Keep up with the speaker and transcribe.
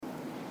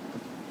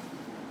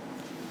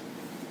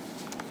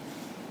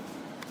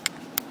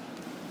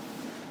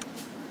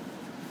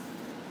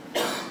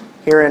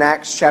Here in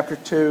Acts chapter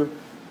 2,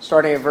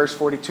 starting at verse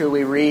 42,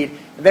 we read,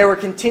 "They were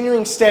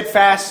continuing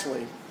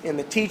steadfastly in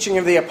the teaching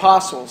of the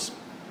apostles,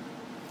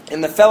 in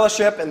the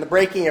fellowship and the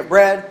breaking of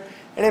bread,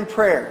 and in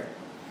prayer.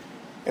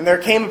 And there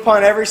came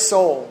upon every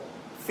soul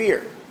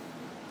fear.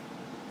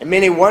 And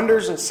many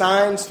wonders and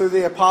signs through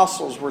the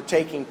apostles were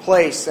taking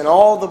place, and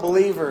all the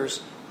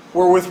believers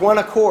were with one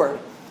accord,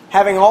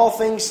 having all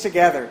things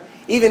together,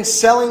 even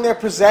selling their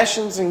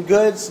possessions and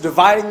goods,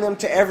 dividing them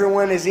to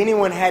everyone as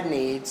anyone had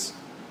needs,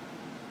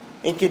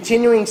 and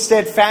continuing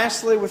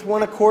steadfastly with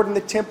one accord in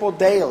the temple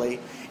daily,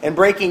 and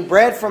breaking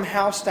bread from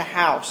house to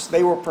house.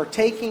 They were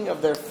partaking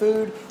of their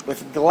food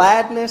with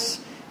gladness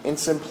and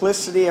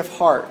simplicity of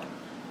heart,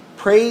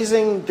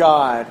 praising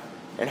God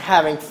and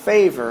having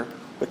favor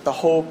with the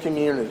whole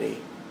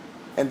community.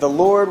 And the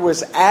Lord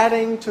was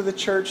adding to the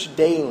church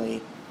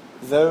daily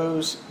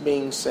those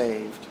being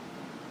saved."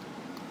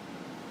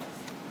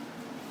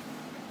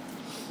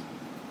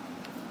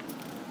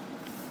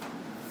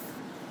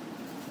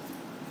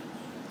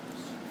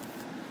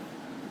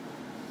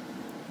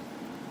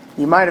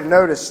 You might have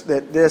noticed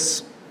that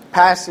this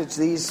passage,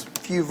 these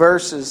few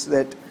verses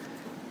that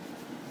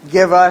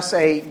give us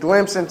a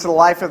glimpse into the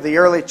life of the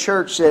early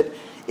church, that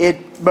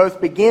it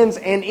both begins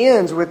and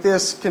ends with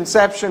this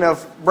conception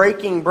of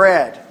breaking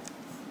bread.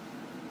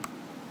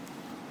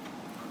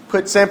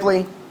 Put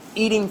simply,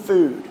 eating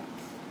food.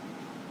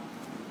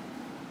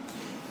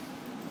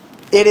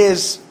 It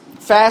is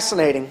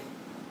fascinating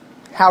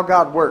how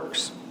God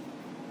works.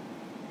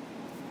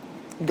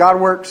 God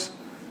works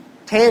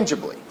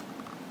tangibly.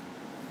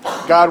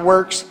 God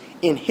works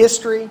in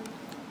history.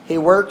 He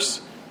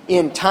works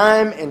in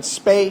time and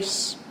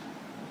space.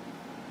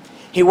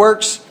 He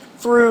works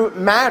through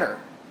matter,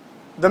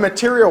 the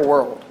material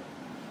world,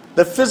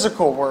 the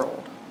physical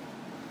world.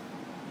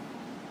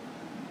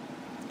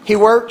 He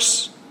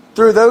works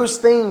through those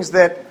things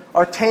that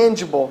are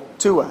tangible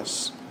to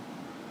us.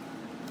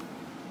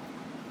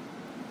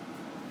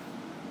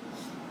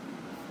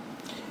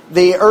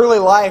 The early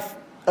life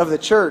of the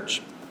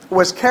church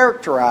was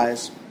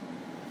characterized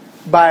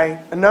by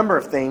a number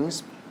of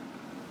things,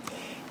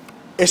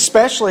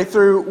 especially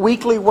through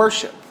weekly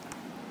worship,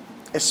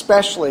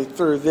 especially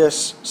through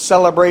this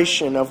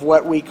celebration of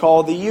what we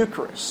call the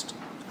Eucharist,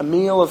 a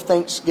meal of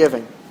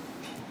thanksgiving.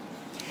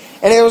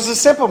 And it was a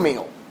simple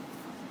meal,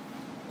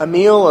 a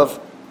meal of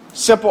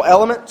simple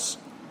elements,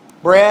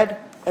 bread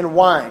and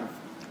wine,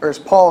 or as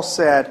Paul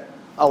said,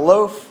 a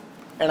loaf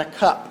and a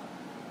cup.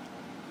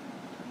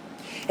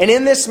 And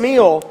in this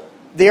meal,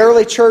 the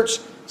early church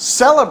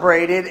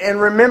celebrated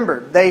and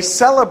remembered. They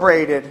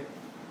celebrated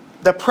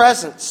the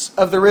presence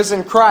of the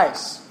risen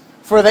Christ.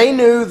 For they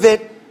knew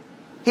that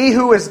He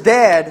who was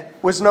dead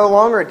was no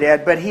longer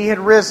dead, but He had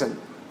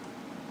risen.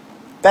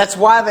 That's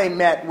why they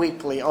met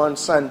weekly on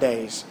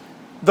Sundays,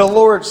 the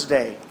Lord's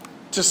Day,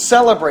 to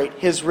celebrate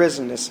His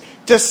risenness,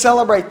 to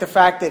celebrate the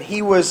fact that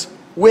He was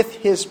with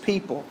His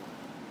people,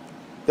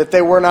 that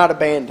they were not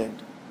abandoned.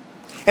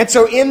 And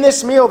so in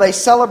this meal, they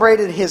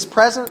celebrated His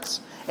presence.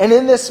 And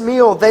in this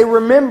meal, they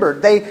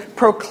remembered, they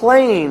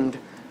proclaimed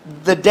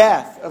the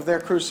death of their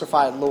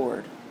crucified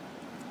Lord.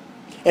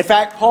 In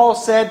fact, Paul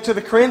said to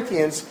the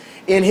Corinthians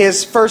in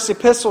his first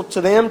epistle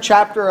to them,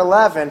 chapter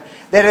 11,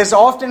 that as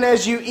often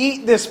as you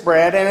eat this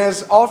bread and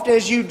as often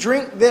as you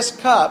drink this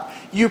cup,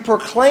 you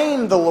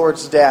proclaim the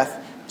Lord's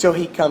death till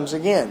He comes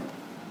again.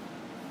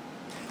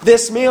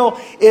 This meal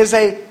is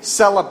a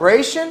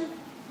celebration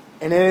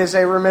and it is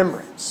a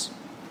remembrance.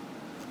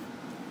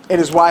 It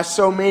is why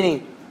so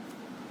many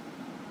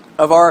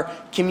of our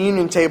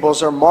communion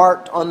tables are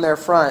marked on their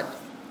front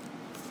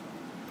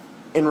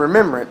in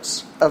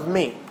remembrance of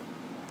me.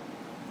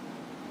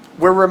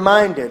 We're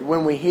reminded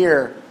when we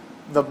hear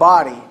the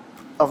body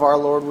of our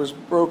Lord was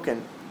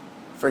broken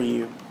for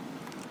you.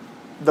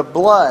 The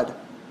blood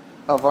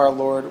of our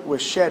Lord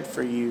was shed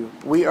for you.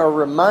 We are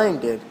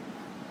reminded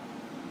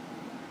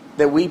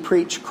that we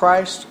preach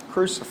Christ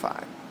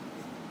crucified.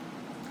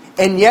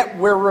 And yet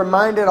we're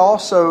reminded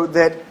also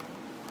that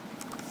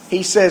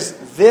He says,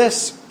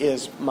 "This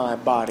is my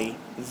body.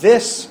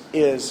 This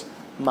is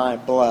my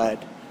blood."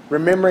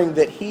 Remembering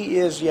that He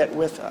is yet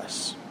with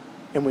us.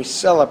 And we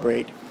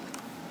celebrate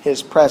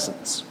His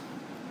presence.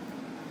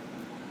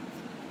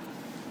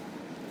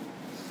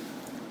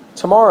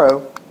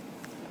 Tomorrow,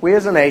 we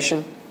as a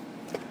nation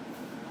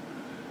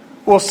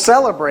will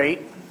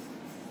celebrate,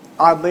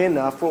 oddly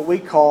enough, what we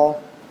call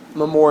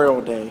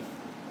Memorial Day.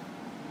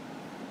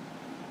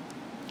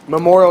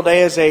 Memorial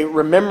Day is a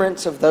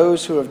remembrance of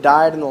those who have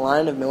died in the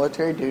line of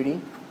military duty.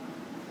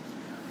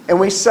 And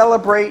we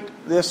celebrate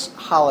this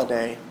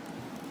holiday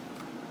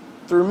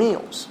through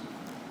meals.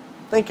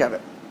 Think of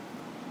it.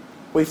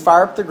 We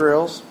fire up the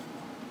grills.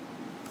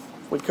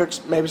 We cook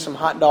maybe some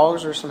hot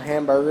dogs or some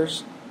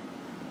hamburgers.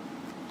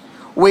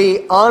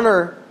 We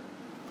honor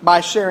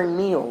by sharing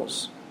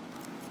meals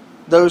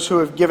those who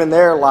have given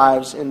their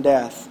lives in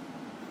death.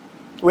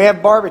 We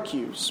have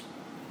barbecues.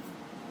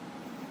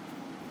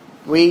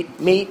 We eat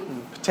meat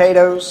and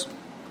potatoes,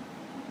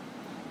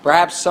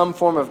 perhaps some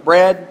form of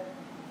bread,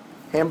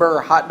 hamburger,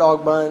 hot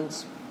dog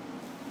buns.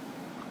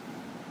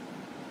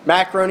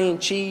 macaroni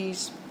and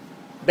cheese,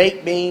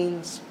 baked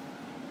beans,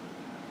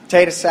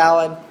 potato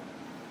salad.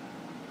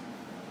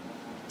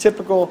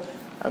 Typical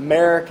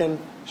American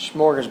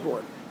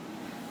smorgasbord.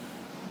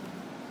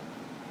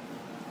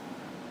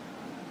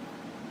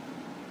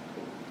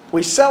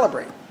 We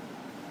celebrate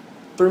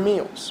through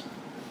meals.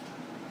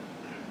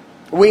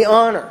 We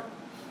honor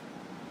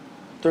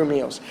through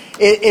meals.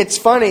 It's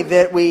funny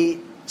that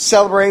we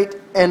celebrate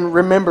and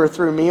remember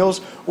through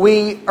meals.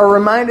 We are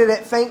reminded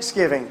at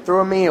Thanksgiving through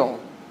a meal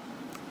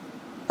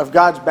of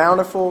God's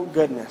bountiful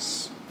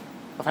goodness,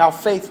 of how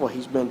faithful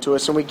He's been to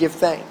us, and we give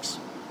thanks.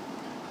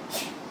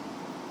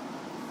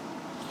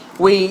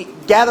 We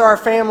gather our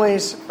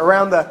families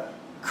around the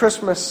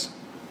Christmas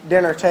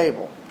dinner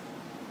table.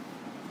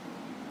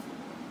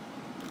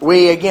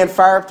 We again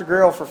fire up the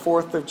grill for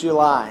 4th of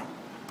July,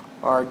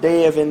 our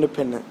Day of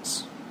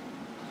Independence.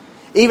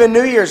 Even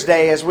New Year's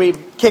Day, as we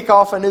kick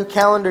off a new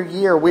calendar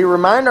year, we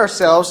remind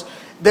ourselves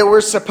that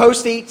we're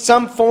supposed to eat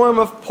some form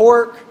of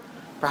pork,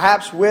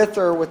 perhaps with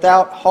or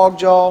without hog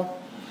jaw.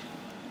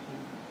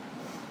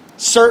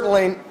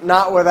 Certainly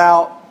not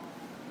without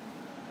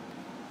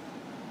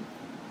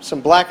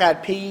some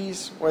black-eyed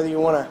peas, whether you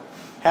want to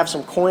have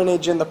some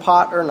coinage in the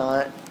pot or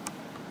not.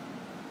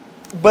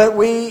 But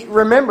we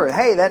remember,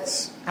 hey,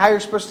 that's how you're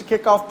supposed to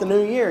kick off the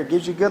new year. It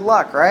gives you good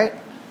luck, right?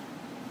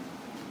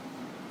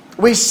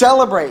 We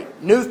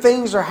celebrate. New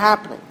things are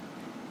happening.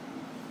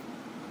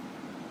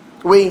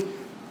 We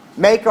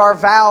make our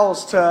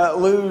vows to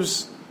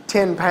lose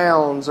 10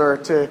 pounds or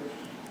to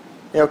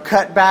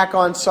cut back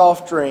on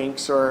soft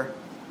drinks or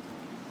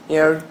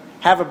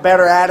have a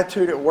better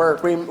attitude at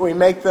work. We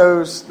make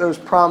those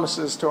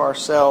promises to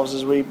ourselves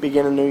as we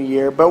begin a new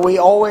year. But we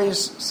always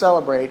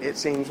celebrate, it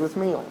seems, with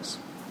meals.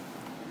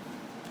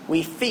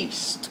 We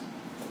feast.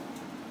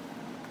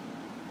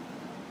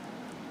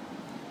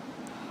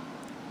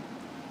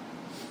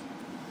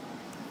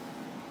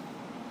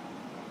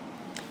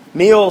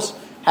 Meals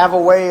have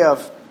a way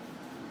of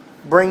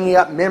bringing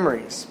up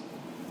memories.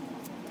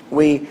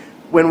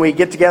 When we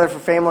get together for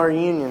family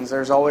reunions,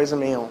 there's always a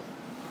meal.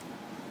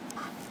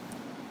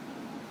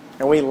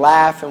 And we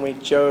laugh and we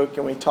joke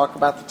and we talk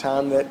about the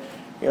time that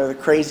the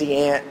crazy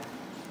aunt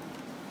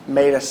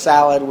made a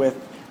salad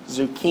with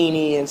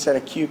zucchini instead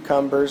of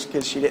cucumbers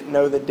because she didn't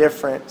know the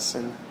difference.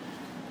 And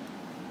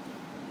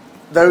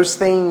those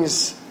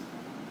things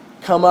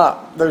come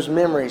up, those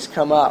memories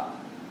come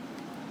up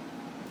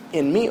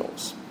in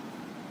meals.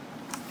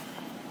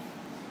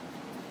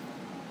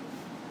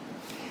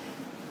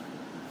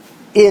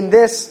 In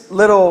this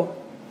little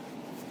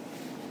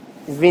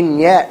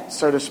vignette,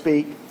 so to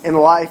speak, in the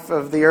life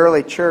of the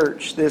early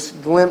church, this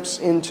glimpse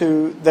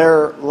into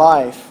their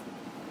life,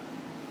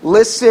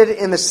 listed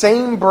in the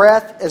same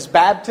breath as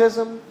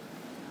baptism,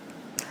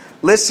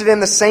 listed in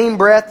the same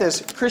breath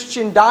as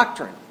Christian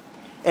doctrine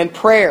and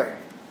prayer,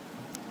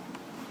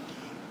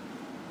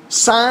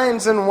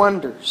 signs and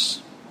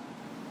wonders,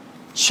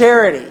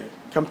 charity,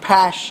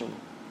 compassion,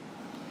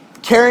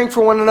 caring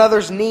for one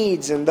another's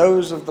needs and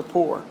those of the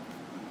poor.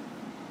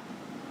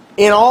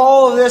 In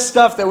all of this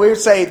stuff that we would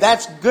say,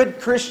 that's good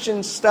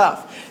Christian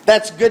stuff.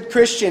 That's good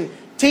Christian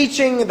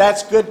teaching.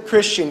 That's good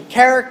Christian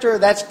character.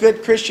 That's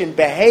good Christian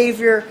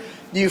behavior.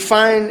 You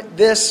find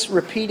this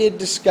repeated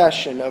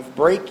discussion of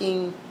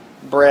breaking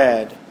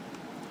bread.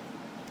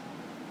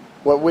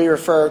 What we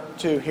refer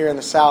to here in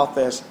the South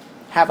as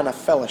having a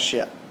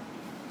fellowship.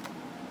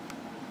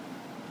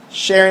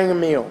 Sharing a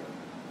meal.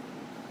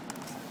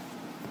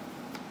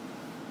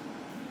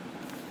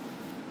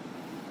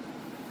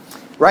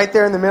 Right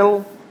there in the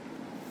middle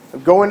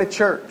of going to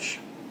church,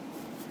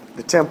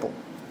 the temple.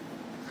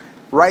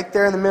 Right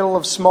there in the middle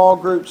of small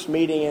groups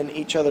meeting in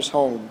each other's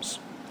homes.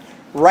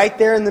 Right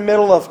there in the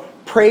middle of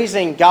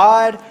praising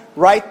God.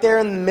 Right there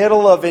in the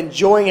middle of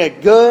enjoying a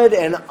good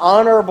and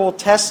honorable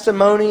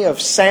testimony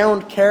of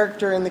sound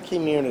character in the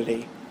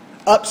community.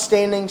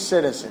 Upstanding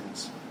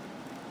citizens.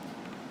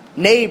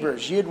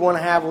 Neighbors you'd want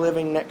to have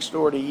living next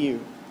door to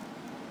you.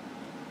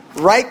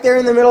 Right there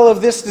in the middle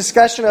of this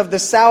discussion of the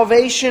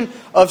salvation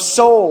of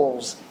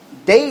souls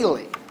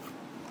daily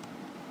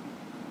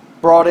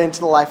brought into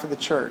the life of the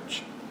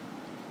church,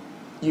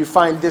 you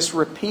find this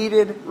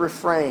repeated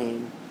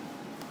refrain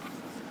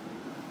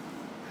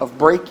of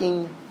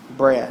breaking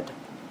bread.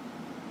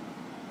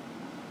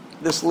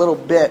 This little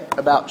bit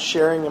about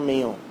sharing a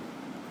meal.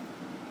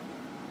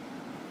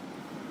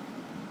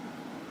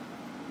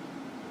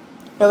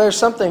 Now, there's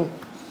something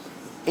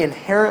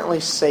inherently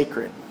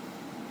sacred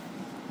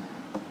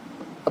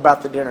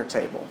about the dinner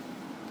table.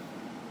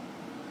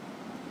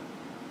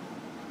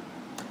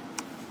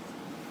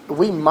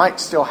 We might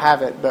still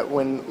have it, but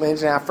when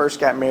Lindsay and I first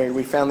got married,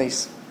 we found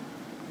these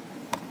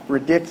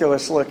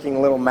ridiculous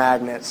looking little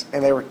magnets,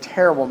 and they were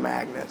terrible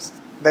magnets.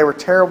 They were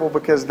terrible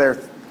because they're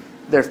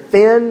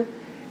thin,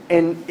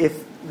 and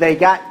if they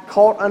got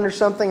caught under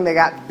something, they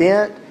got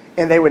bent,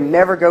 and they would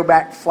never go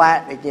back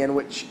flat again,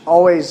 which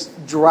always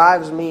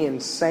drives me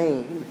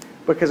insane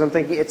because I'm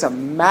thinking it's a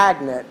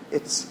magnet,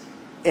 it's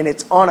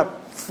on a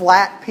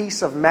flat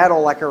piece of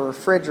metal like a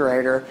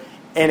refrigerator,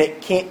 and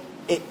it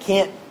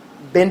can't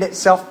bend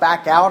itself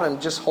back out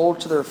and just hold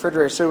to the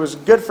refrigerator. So it was a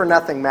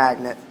good-for-nothing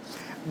magnet.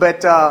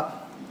 But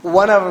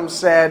one of them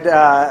said,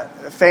 a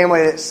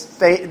family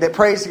that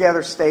prays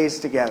together stays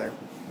together.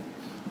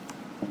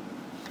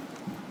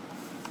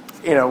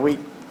 You know, it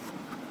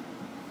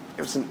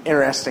was an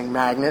interesting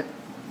magnet.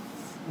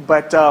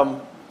 But I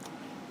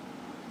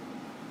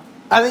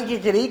think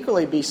it could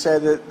equally be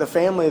said that the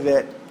family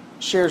that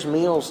shares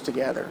meals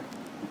together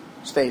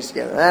stays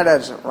together. That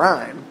doesn't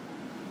rhyme.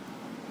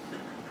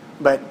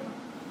 But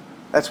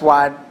that's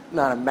why I'm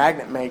not a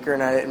magnet maker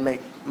and I didn't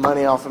make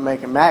money off of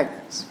making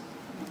magnets.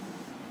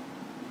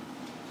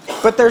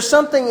 But there's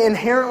something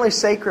inherently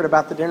sacred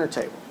about the dinner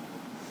table.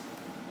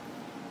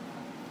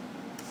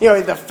 You know,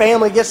 the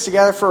family gets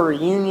together for a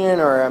reunion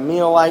or a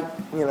meal like,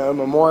 you know,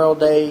 Memorial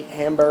Day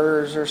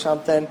hamburgers or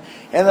something.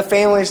 And the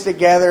family's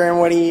together, and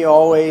what do you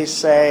always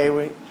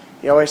say?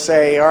 You always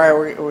say,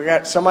 all right, we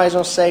got somebody's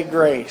going to say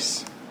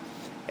grace.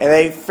 And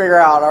they figure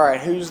out, all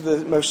right, who's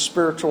the most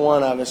spiritual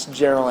one of us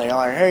generally?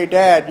 Like, hey,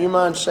 Dad, you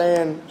mind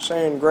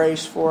saying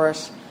grace for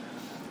us?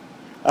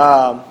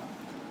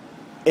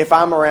 If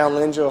I'm around,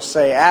 Lindsay will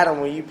say,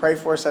 Adam, will you pray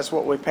for us? That's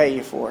what we pay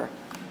you for.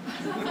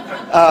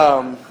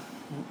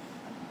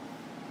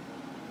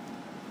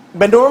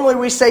 But normally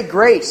we say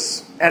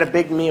grace at a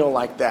big meal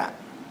like that.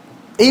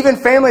 Even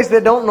families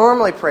that don't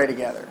normally pray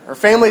together, or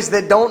families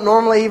that don't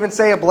normally even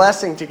say a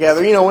blessing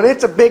together. You know, when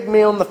it's a big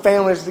meal and the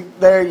family's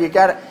there,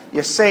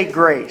 you say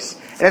grace.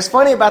 And it's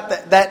funny about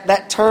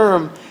that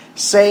term,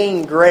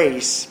 saying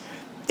grace.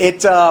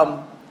 When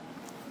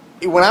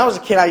I was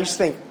a kid, I used to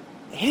think,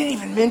 he didn't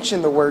even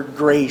mention the word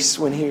grace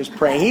when he was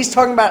praying. He's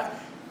talking about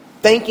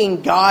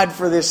thanking God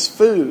for this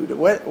food.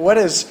 What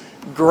does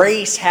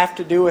grace have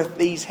to do with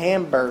these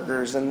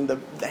hamburgers and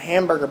the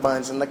hamburger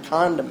buns and the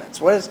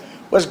condiments? What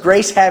does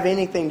grace have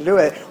anything to do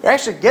with it? We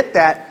actually get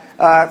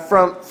that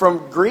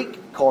from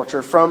Greek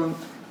culture, from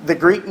the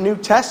Greek New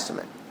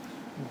Testament.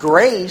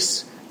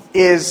 Grace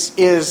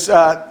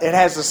it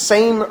has the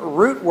same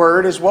root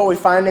word as what we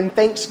find in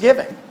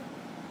Thanksgiving.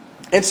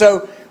 And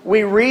so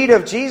we read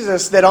of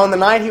Jesus that on the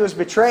night he was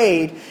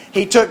betrayed,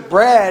 he took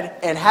bread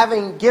and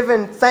having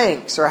given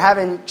thanks, or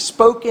having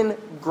spoken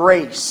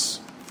grace,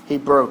 he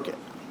broke it.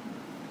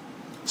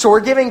 So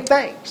we're giving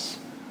thanks.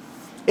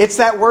 It's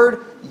that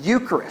word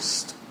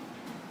Eucharist.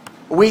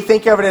 We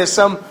think of it as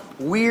some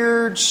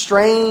weird,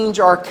 strange,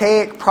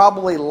 archaic,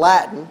 probably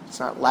Latin. It's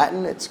not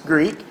Latin, it's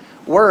Greek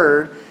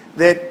word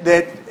that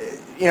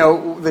you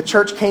know the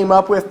church came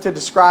up with to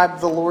describe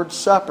the Lord's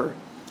Supper.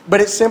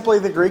 But it's simply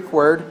the Greek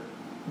word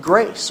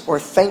grace or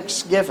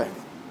thanksgiving.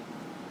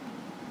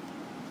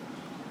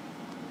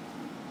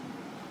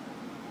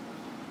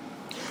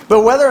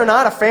 But whether or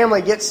not a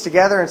family gets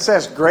together and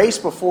says grace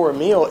before a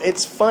meal,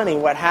 it's funny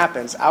what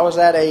happens. I was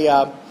at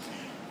a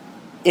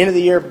end of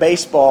the year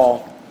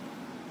baseball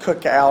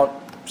cookout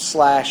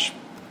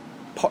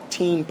 /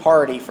 team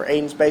party for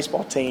Aiden's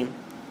baseball team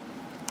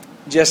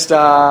just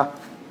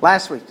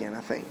last weekend,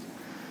 I think.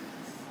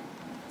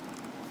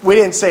 We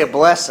didn't say a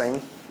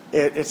blessing.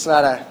 It's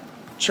not a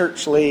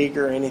church league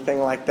or anything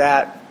like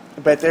that.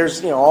 But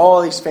there's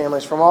all these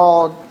families from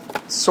all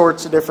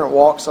sorts of different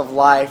walks of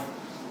life.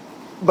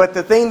 But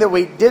the thing that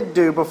we did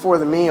do before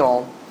the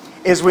meal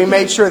is we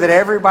made sure that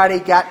everybody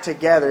got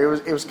together.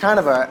 It was kind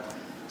of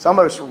it's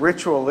almost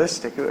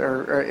ritualistic,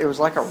 or it was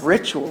like a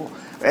ritual.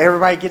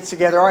 Everybody gets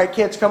together. All right,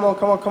 kids, come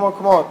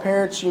on.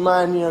 Parents, you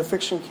mind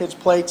fixing kids'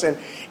 plates?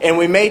 And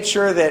we made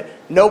sure that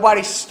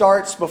nobody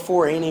starts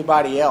before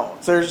anybody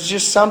else. There's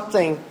just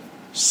something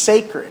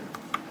sacred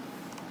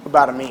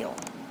about a meal.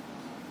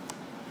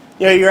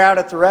 You're out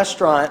at the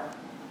restaurant.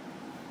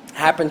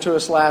 Happened to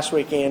us last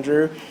week,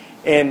 Andrew,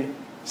 and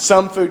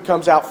some food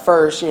comes out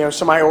first.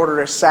 Somebody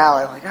ordered a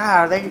salad.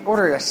 Like, they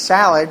ordered a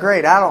salad.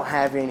 Great, I don't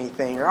have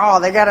anything. Or,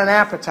 they got an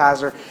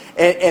appetizer.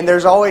 And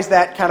there's always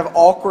that kind of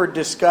awkward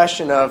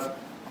discussion of,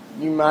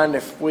 you mind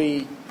if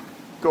we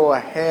go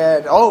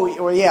ahead?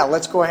 Oh, well, yeah,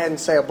 let's go ahead and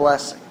say a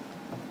blessing.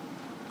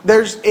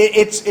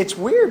 It's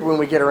weird when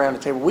we get around the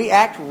table. We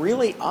act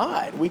really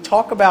odd. We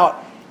talk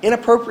about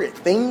inappropriate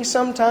things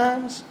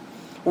sometimes.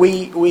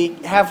 We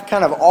have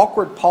kind of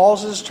awkward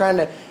pauses trying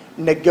to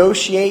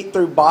negotiate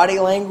through body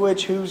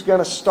language who's going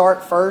to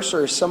start first,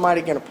 or is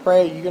somebody going to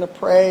pray? Are you going to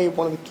pray?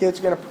 One of the kids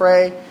going to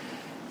pray?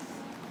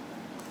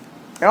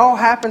 It all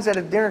happens at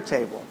a dinner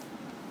table.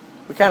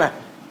 We kind of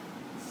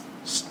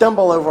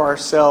stumble over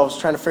ourselves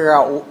trying to figure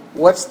out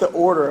what's the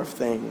order of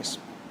things.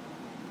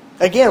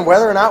 Again,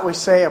 whether or not we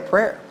say a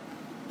prayer,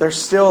 there's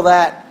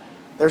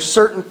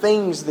certain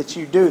things that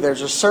you do.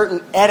 There's a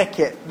certain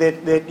etiquette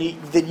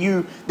that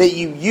you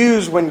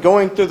use when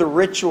going through the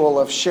ritual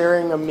of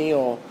sharing a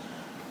meal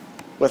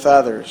with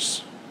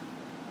others.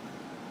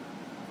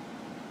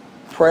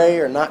 Pray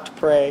or not to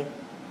pray.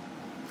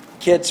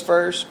 Kids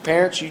first.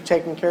 Parents, you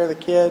taking care of the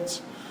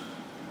kids.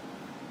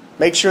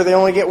 Make sure they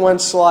only get one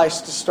slice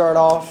to start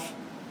off.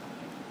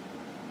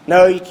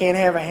 No, you can't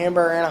have a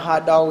hamburger and a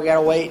hot dog. We got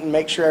to wait and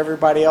make sure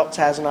everybody else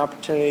has an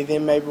opportunity.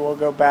 Then maybe we'll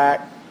go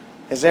back.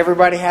 Has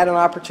everybody had an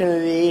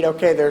opportunity to eat?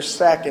 Okay, there's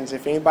seconds.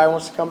 If anybody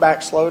wants to come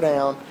back, slow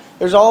down.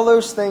 There's all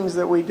those things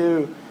that we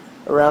do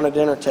around a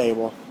dinner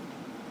table.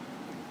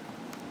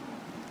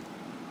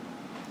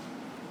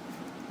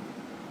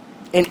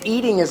 And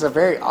eating is a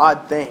very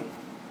odd thing.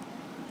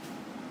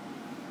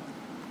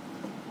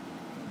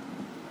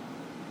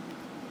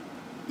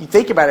 You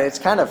think about it, it's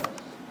kind of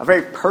a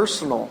very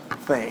personal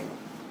thing.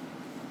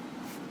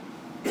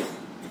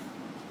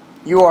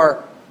 You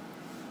are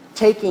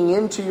taking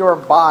into your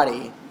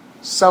body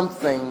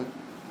something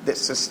that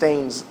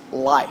sustains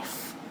life.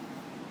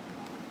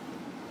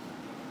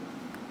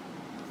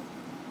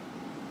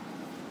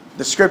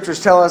 The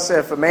scriptures tell us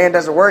if a man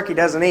doesn't work, he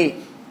doesn't eat.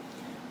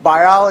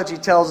 Biology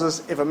tells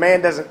us if a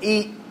man doesn't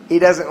eat, he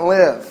doesn't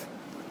live.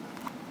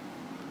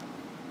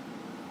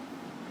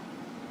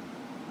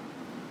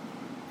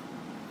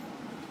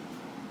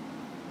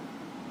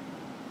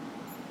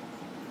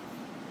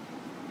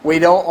 We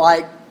don't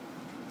like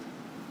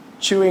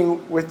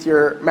chewing with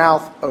your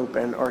mouth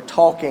open or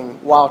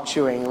talking while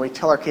chewing. We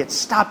tell our kids,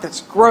 stop,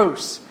 that's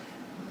gross.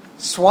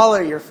 Swallow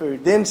your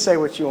food, then say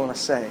what you want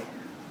to say.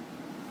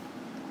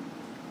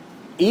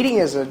 Eating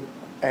is an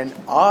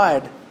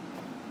odd.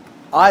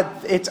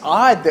 It's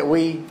odd that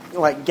we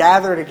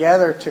gather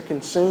together to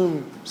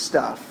consume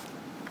stuff.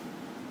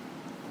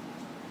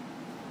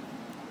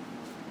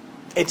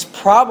 It's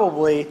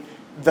probably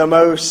the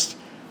most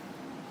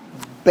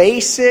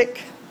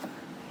basic,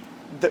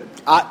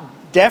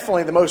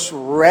 definitely the most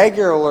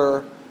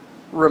regular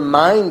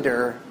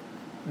reminder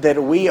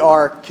that we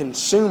are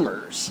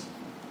consumers.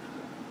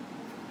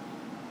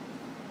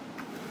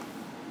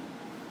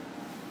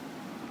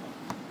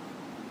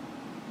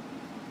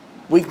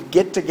 We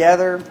get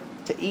together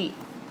to eat.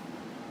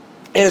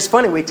 And it's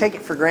funny, we take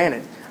it for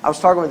granted. I was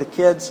talking with the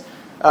kids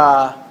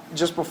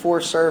just before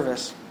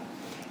service,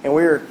 and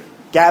we were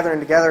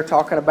gathering together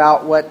talking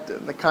about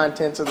what the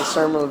contents of the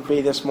sermon would be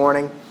this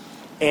morning.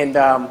 And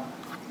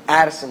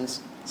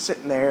Addison's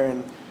sitting there,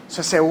 and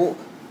so I said, well,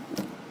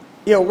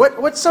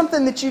 what's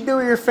something that you do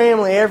with your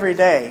family every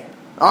day?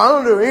 Oh, I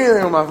don't do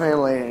anything with my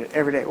family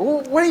every day.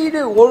 Well, what do you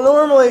do? Well,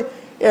 normally,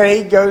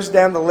 he goes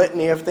down the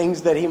litany of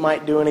things that he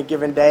might do in a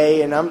given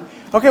day, and I'm,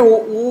 okay,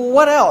 well,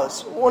 what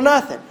else? Well,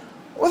 nothing.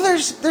 Well,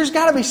 there's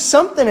got to be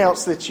something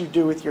else that you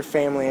do with your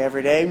family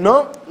every day.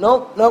 Nope.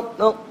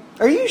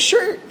 Are you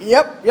sure?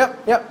 Yep.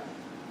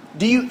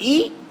 Do you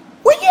eat?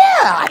 Well,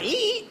 yeah, I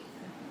eat.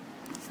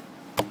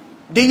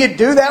 Do you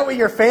do that with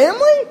your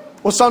family?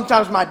 Well,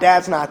 sometimes my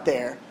dad's not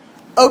there.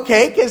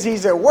 Okay, because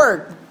he's at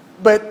work.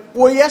 But,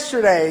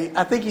 yesterday,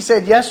 I think he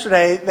said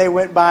yesterday, they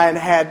went by and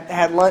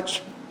had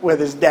lunch with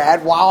his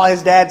dad while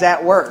his dad's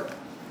at work.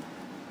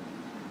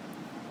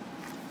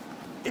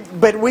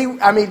 But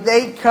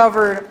they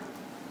covered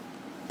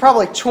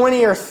probably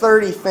 20 or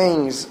 30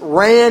 things,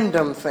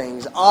 random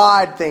things,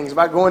 odd things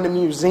about going to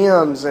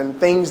museums and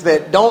things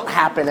that don't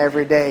happen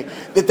every day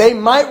that they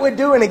would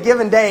do in a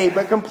given day,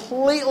 but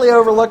completely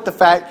overlook the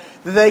fact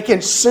that they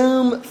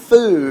consume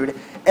food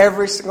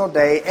every single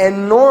day,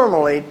 and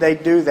normally they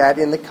do that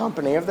in the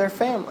company of their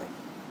family.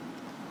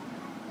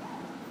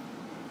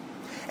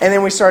 And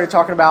then we started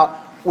talking about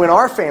when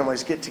our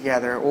families get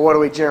together, what do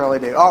we generally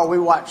do? Oh, we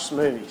watch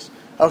movies.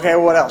 Okay,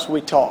 what else?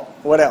 We talk.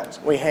 What else?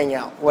 We hang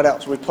out. What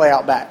else? We play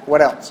out back.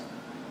 What else?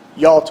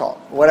 Y'all talk.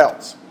 What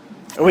else?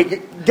 And we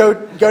go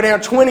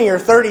down 20 or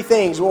 30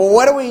 things. Well,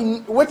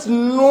 what's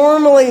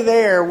normally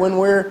there when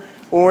we're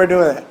doing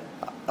that?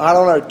 I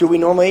don't know. Do we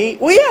normally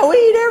eat? Well, yeah, we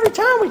eat every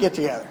time we get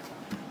together.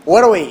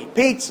 What do we eat?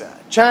 Pizza,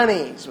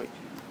 Chinese,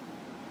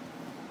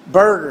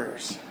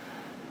 burgers.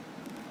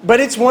 But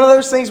it's one of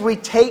those things we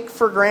take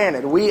for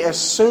granted. We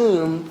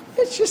assume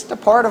it's just a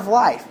part of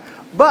life.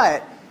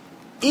 But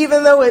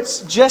even though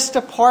it's just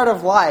a part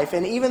of life,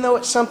 and even though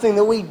it's something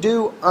that we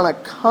do on a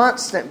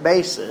constant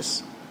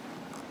basis,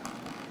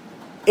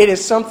 it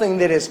is something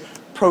that is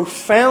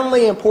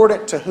profoundly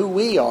important to who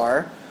we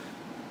are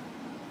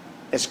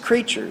as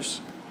creatures.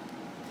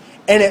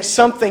 And it's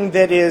something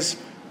that is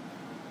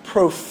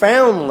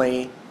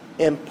profoundly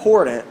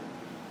important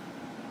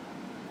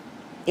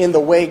in the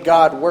way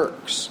God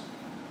works.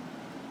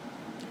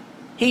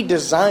 He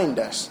designed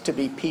us to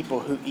be people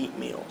who eat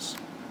meals.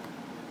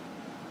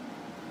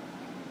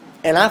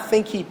 And I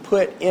think He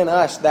put in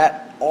us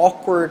that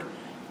awkward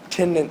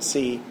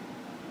tendency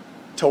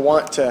to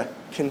want to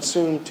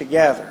consume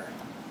together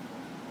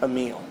a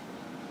meal.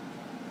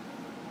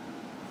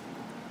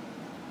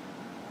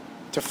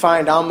 To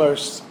find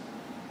almost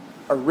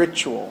a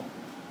ritual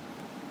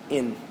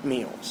in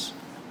meals.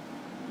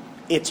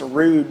 It's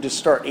rude to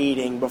start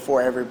eating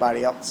before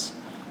everybody else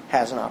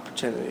has an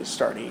opportunity to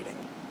start eating.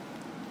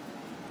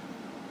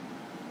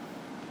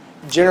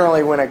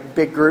 Generally, when a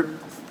big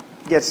group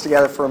gets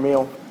together for a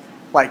meal,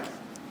 like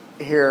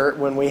here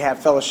when we have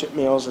fellowship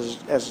meals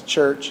as a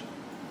church,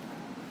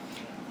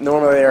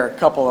 normally there are a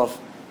couple of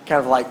kind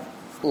of like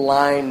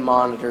line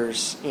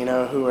monitors,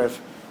 who have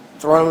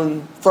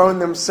thrown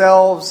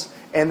themselves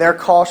and their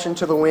caution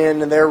to the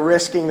wind, and they're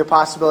risking the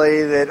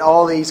possibility that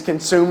all these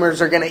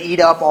consumers are going to eat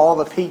up all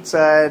the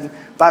pizza, and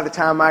by the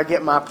time I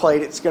get my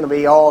plate, it's going to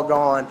be all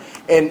gone.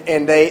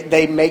 And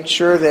they make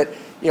sure that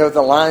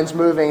the line's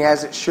moving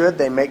as it should.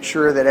 They make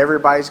sure that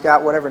everybody's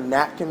got whatever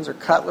napkins or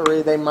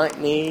cutlery they might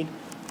need.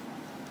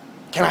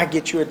 Can I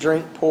get you a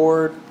drink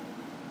poured?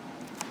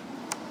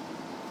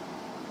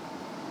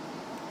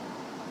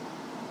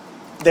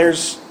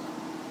 There's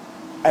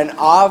an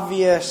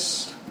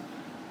obvious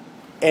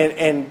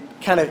and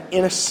kind of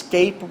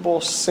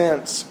inescapable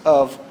sense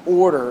of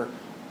order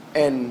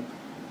and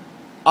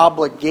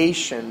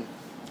obligation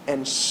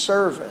and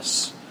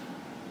service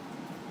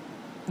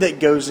that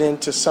goes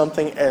into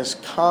something as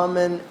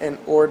common and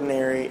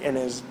ordinary and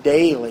as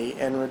daily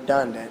and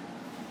redundant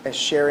as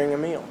sharing a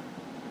meal.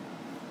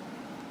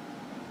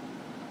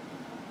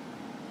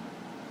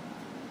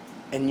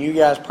 And you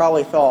guys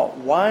probably thought,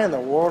 why in the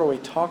world are we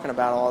talking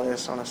about all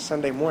this on a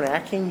Sunday morning? I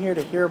came here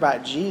to hear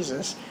about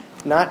Jesus,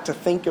 not to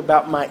think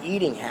about my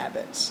eating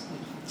habits.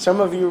 Some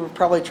of you are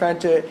probably trying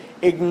to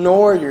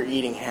ignore your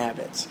eating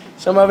habits.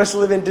 Some of us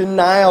live in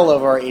denial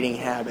of our eating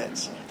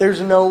habits.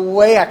 There's no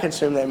way I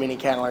consume that many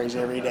calories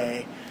every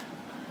day.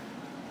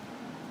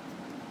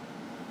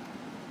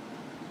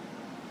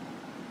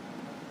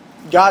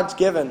 God's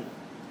given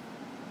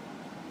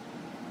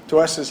to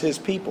us as His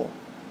people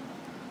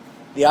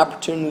the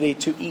opportunity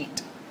to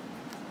eat.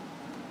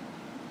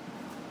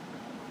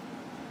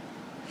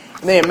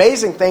 And the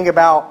amazing thing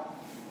about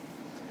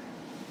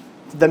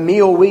the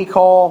meal we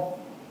call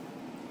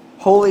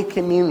Holy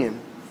Communion,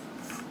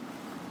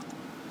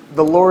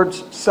 the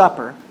Lord's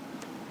Supper,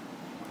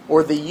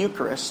 or the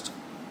Eucharist,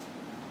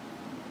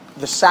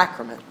 the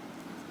sacrament,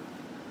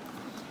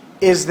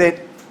 is that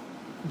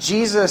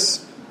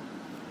Jesus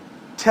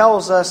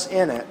tells us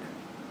in it,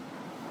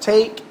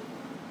 take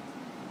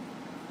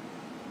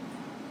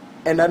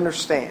and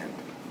understand.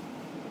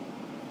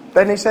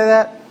 Doesn't He say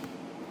that?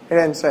 He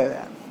doesn't say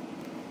that.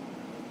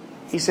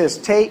 He says,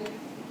 take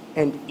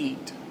and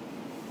eat.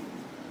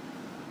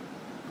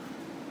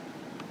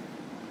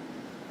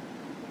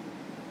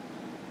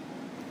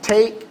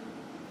 Take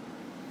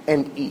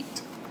and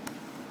eat.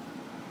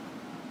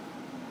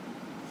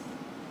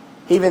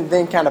 He even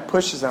then kind of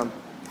pushes them.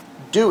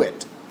 Do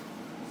it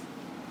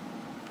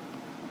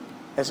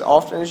as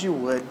often as you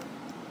would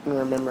in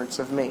remembrance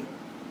of me.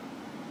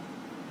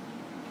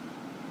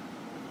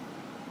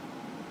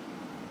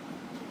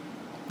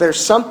 There's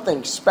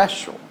something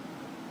special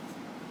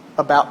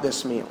about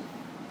this meal.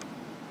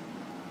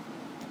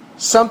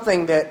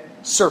 Something that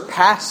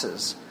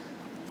surpasses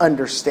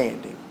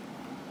understanding.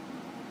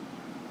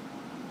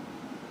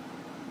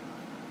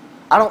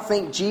 I don't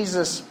think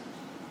Jesus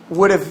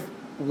would have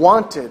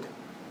wanted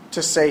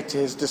to say to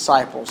His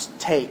disciples,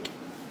 take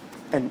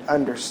and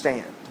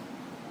understand.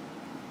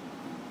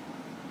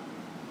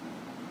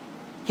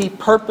 He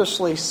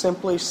purposely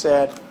simply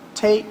said,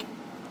 take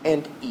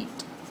and eat.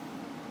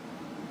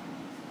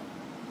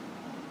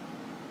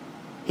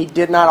 He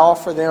did not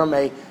offer them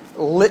a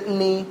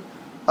litany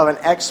of an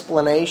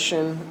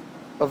explanation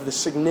of the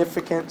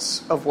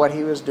significance of what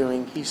He was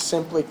doing. He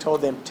simply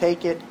told them,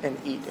 take it and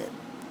eat it.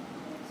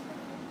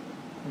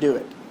 Do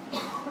it.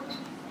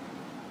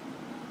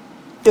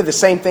 Did the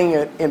same thing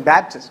in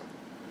baptism.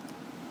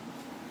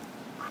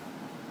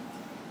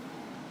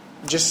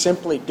 Just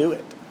simply do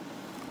it.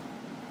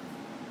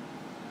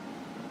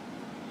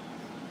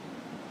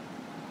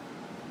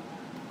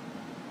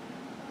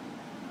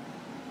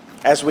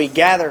 As we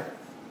gather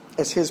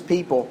as His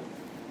people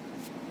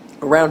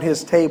around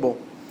His table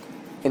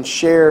and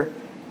share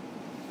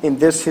in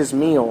this His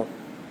meal,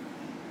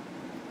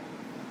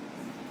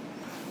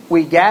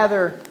 we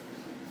gather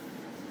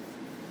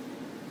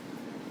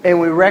and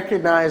we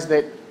recognize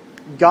that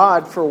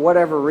God, for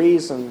whatever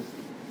reason,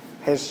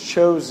 has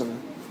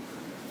chosen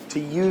to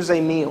use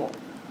a meal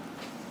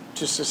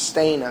to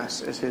sustain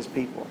us as His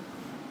people.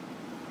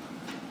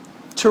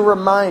 To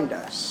remind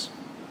us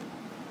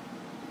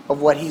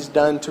of what He's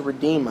done to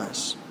redeem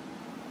us.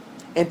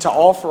 And to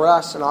offer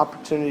us an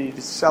opportunity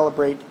to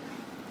celebrate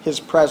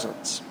His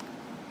presence.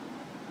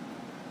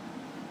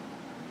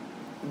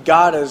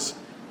 God is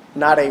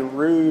not a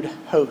rude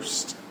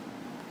host.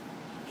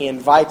 He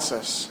invites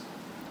us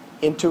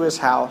into His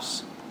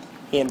house.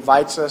 He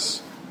invites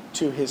us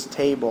to His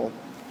table.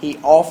 He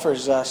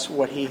offers us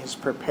what He has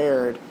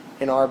prepared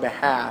in our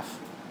behalf.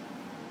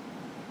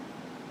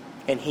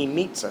 And He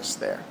meets us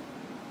there.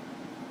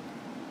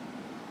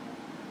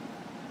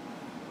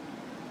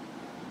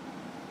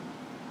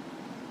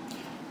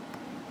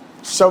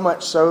 So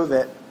much so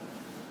that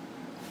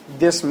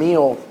this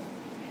meal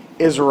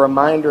is a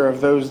reminder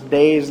of those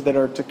days that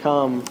are to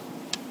come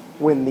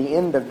when the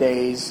end of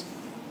days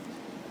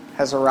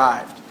has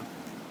arrived.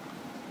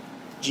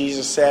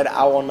 Jesus said,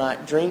 I will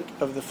not drink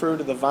of the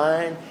fruit of the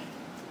vine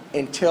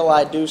until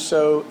I do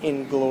so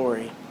in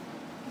glory.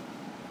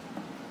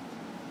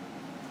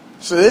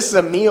 So this is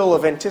a meal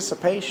of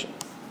anticipation.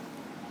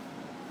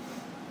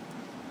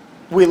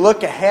 We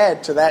look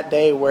ahead to that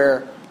day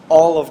where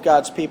all of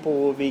God's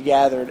people will be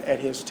gathered at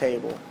His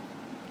table,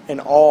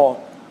 and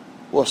all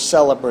will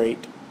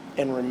celebrate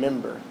and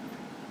remember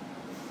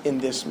in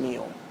this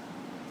meal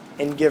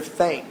and give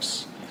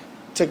thanks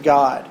to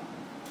God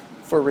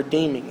for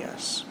redeeming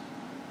us.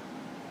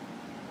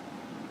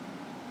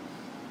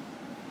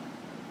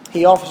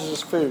 He offers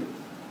us food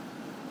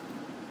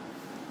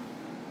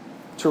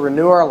to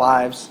renew our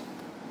lives.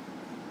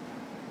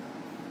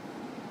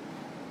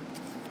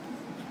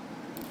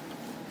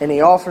 And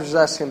He offers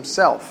us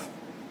Himself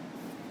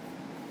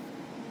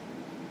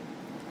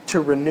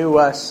to renew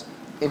us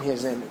in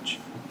His image.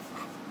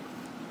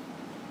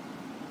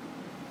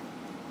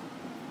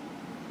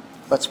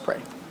 Let's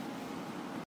pray.